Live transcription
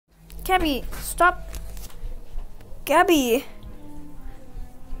Gaby, stop. Gaby.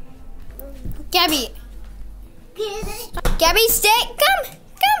 Gaby. Gaby, stay. Come.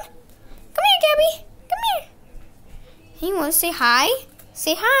 Come here, Gaby. Come here. Hey, you want to say hi?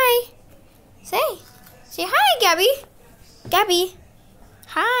 Say hi. Say hi, Gaby. Gaby.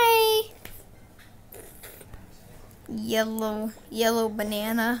 Hi. Yellow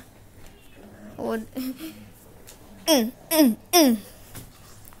banana.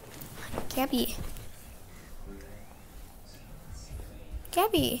 Gaby.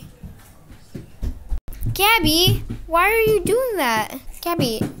 Gaby, why are you doing that?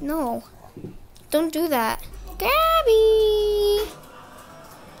 Gaby, no. Don't do that. Gaby.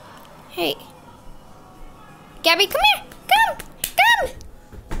 Hey. Gaby, come here. Come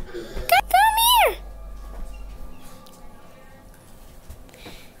here.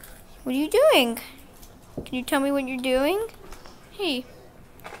 What are you doing? Can you tell me what you're doing? Hey.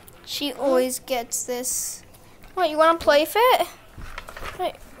 She always gets this. What, you want to play fit?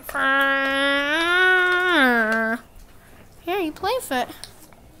 Hey. Here, you play fit.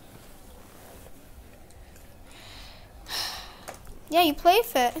 Yeah, you play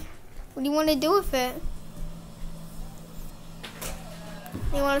fit. What do you want to do with it?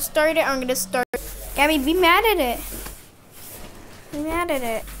 You want to start it? I'm going to start it. Gaby, be mad at it. Be mad at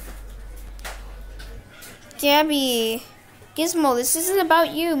it. Gaby. Gizmo, this isn't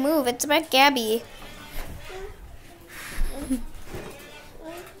about you. Move. It's about Gaby. You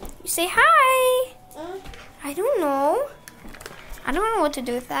say hi. I don't know. I don't know what to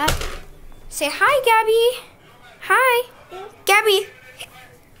do with that. Say hi, Gaby. Hi. Gaby.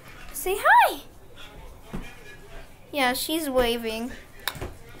 Say hi. Yeah, she's waving.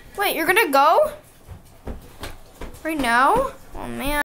 Wait, you're gonna go? Right now? Oh, man.